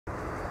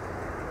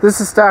This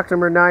is stock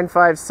number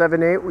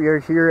 9578. We are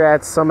here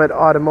at Summit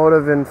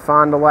Automotive in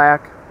Fond du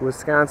Lac,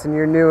 Wisconsin,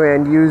 your new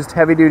and used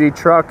heavy-duty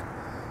truck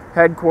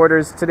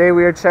headquarters. Today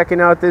we are checking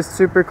out this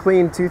super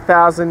clean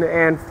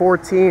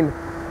 2014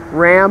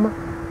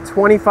 Ram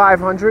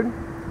 2500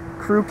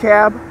 Crew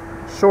Cab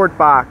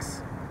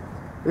Shortbox.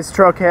 This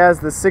truck has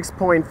the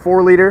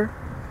 6.4 liter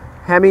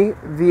Hemi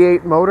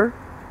V8 motor.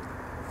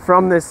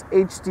 From this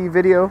HD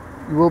video,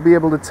 you will be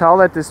able to tell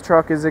that this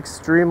truck is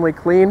extremely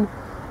clean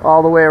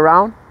all the way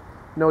around.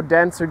 No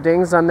dents or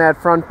dings on that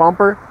front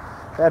bumper.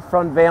 That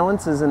front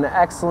valance is in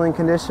excellent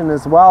condition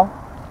as well.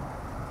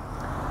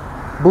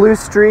 Blue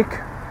streak,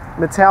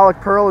 metallic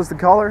pearl is the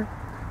color.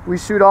 We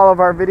shoot all of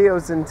our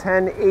videos in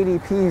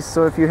 1080p,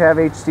 so if you have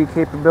HD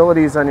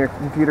capabilities on your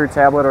computer,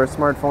 tablet, or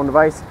smartphone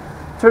device,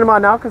 turn them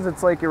on now because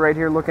it's like you're right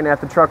here looking at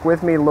the truck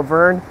with me.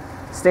 Luverne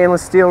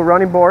stainless steel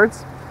running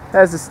boards.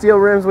 Has the steel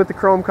rims with the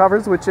chrome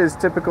covers, which is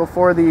typical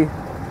for the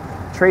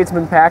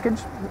Tradesman package.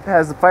 It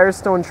has the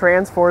Firestone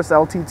Transforce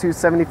L.T.C.H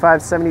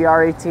 75/70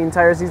 R18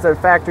 tires. These are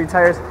factory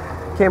tires,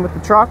 came with the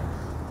truck.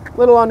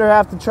 Little under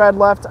half the tread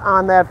left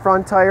on that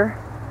front tire.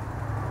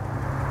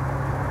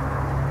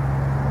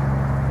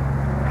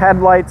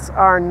 Headlights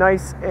are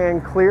nice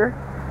and clear.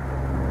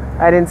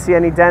 I didn't see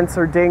any dents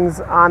or dings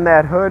on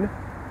that hood.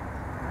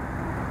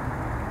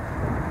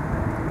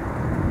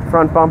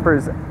 Front bumper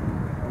is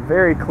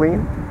very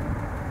clean.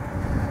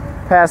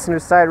 Passenger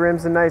side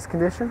rims in nice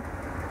condition.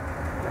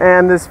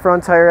 And this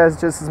front tire has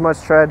just as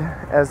much tread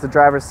as the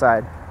driver's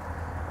side.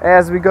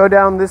 As we go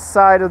down this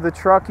side of the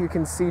truck, you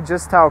can see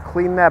just how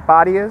clean that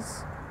body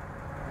is,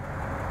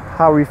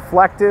 how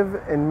reflective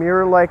and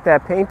mirror-like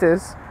that paint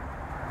is.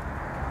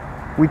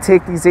 We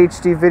take these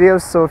HD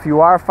videos, so if you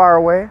are far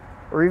away,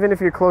 or even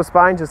if you're close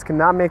by and just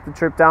cannot make the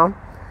trip down,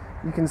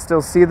 you can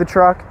still see the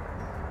truck,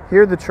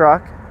 hear the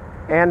truck,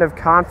 and have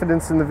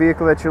confidence in the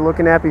vehicle that you're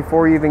looking at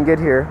before you even get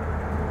here.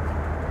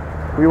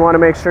 We want to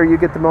make sure you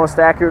get the most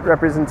accurate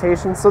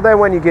representation so that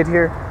when you get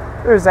here,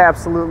 there's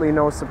absolutely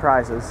no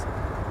surprises.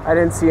 I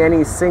didn't see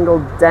any single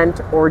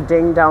dent or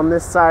ding down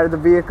this side of the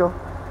vehicle.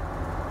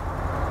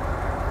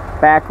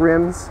 Back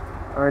rims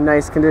are in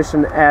nice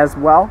condition as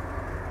well.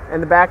 And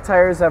the back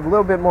tires have a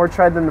little bit more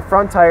tread than the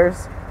front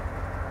tires.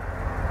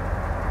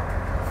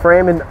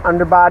 Frame and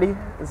underbody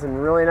is in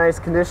really nice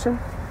condition.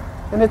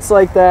 And it's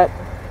like that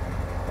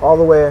all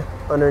the way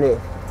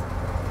underneath.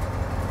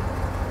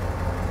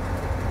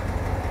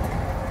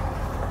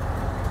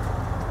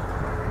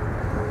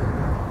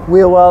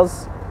 Wheel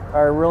wells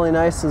are really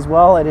nice as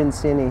well. I didn't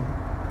see any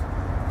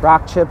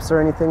rock chips or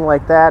anything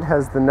like that.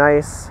 Has the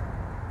nice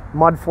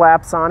mud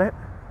flaps on it.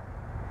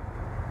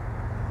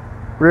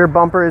 Rear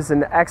bumper is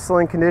in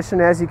excellent condition.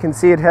 As you can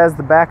see, it has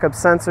the backup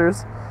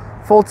sensors.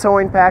 Full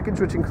towing package,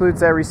 which includes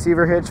that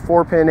receiver hitch,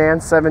 4-pin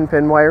and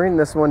 7-pin wiring.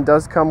 This one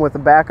does come with a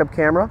backup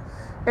camera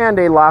and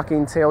a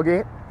locking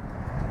tailgate.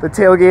 The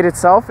tailgate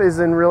itself is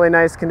in really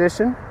nice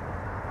condition.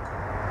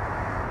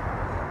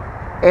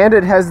 And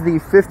it has the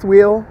 5th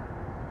wheel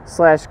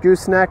 /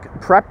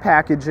 gooseneck prep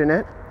package in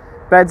it.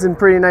 Bed's in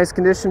pretty nice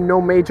condition, no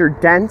major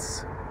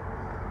dents.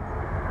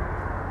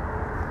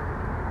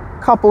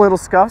 Couple little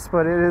scuffs,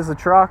 but it is a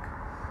truck.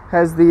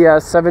 Has the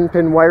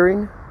 7-pin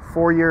wiring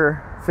for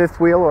your 5th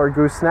wheel or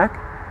gooseneck.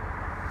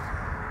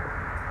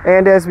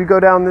 And as we go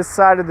down this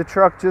side of the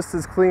truck, just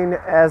as clean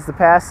as the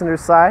passenger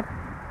side.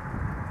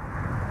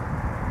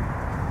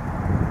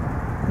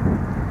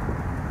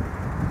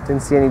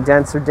 Didn't see any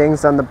dents or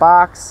dings on the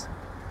box.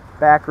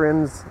 Back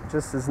rims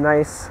just as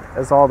nice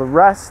as all the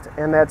rest,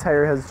 and that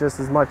tire has just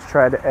as much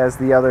tread as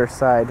the other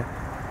side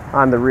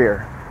on the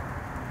rear.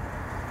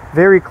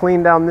 Very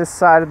clean down this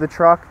side of the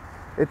truck.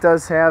 It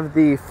does have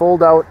the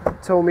fold-out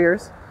tow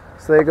mirrors,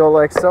 so they go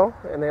like so,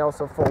 and they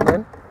also fold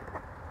in.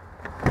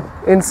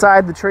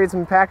 Inside, the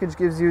Tradesman package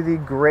gives you the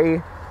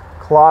gray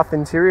cloth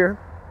interior.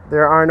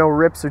 There are no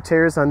rips or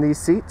tears on these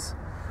seats.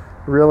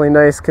 Really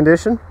nice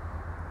condition.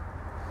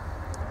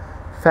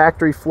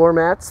 Factory floor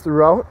mats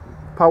throughout.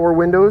 Power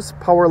windows,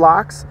 power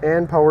locks,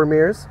 and power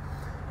mirrors.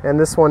 And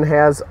this one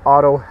has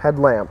auto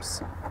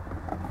headlamps.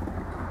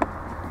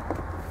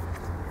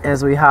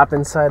 As we hop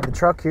inside the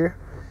truck here,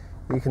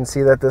 you can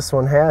see that this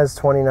one has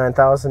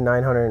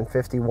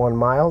 29,951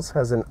 miles,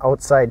 has an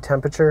outside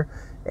temperature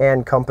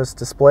and compass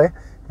display.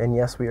 And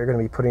yes, we are going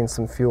to be putting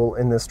some fuel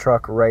in this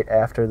truck right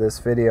after this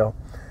video.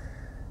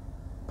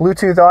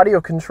 Bluetooth audio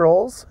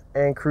controls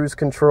and cruise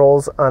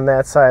controls on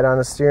that side on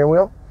the steering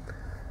wheel.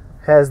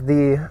 Has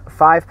the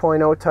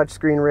 5.0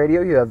 touchscreen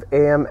radio. You have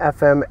AM,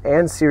 FM,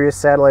 and Sirius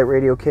satellite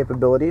radio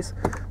capabilities.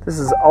 This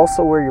is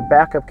also where your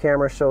backup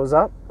camera shows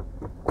up.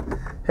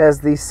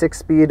 Has the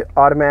 6-speed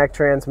automatic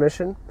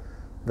transmission,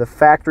 the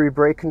factory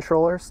brake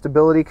controller,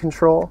 stability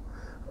control,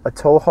 a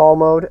tow haul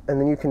mode, and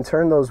then you can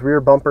turn those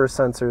rear bumper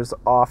sensors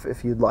off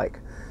if you'd like.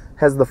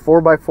 Has the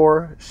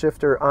 4x4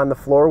 shifter on the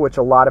floor, which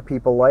a lot of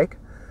people like.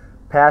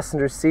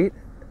 Passenger seat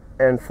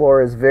and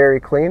floor is very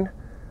clean.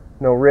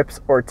 No rips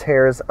or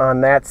tears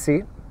on that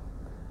seat.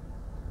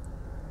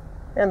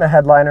 And the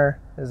headliner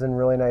is in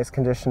really nice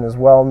condition as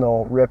well.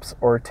 No rips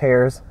or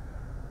tears.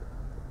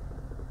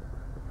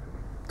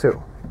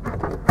 too.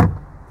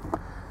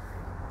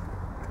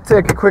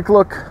 Take a quick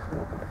look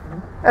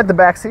at the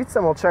back seats,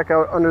 and we'll check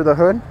out under the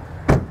hood.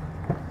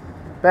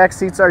 Back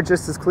seats are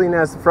just as clean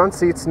as the front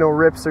seats, no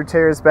rips or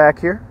tears back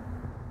here.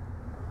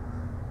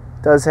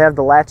 Does have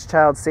the latch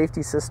child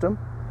safety system.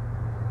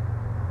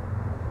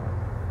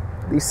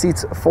 These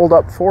seats fold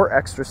up for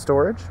extra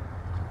storage.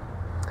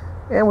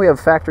 And we have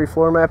factory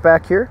floor mat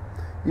back here.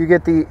 You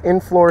get the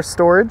in-floor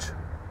storage,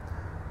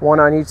 one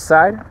on each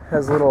side.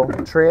 Has a little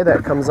tray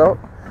that comes out,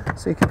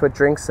 so you can put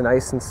drinks and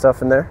ice and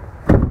stuff in there.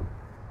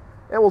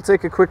 And we'll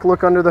take a quick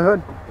look under the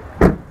hood.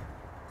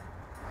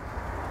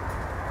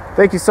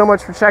 Thank you so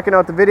much for checking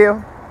out the video.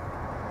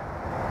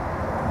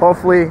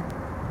 Hopefully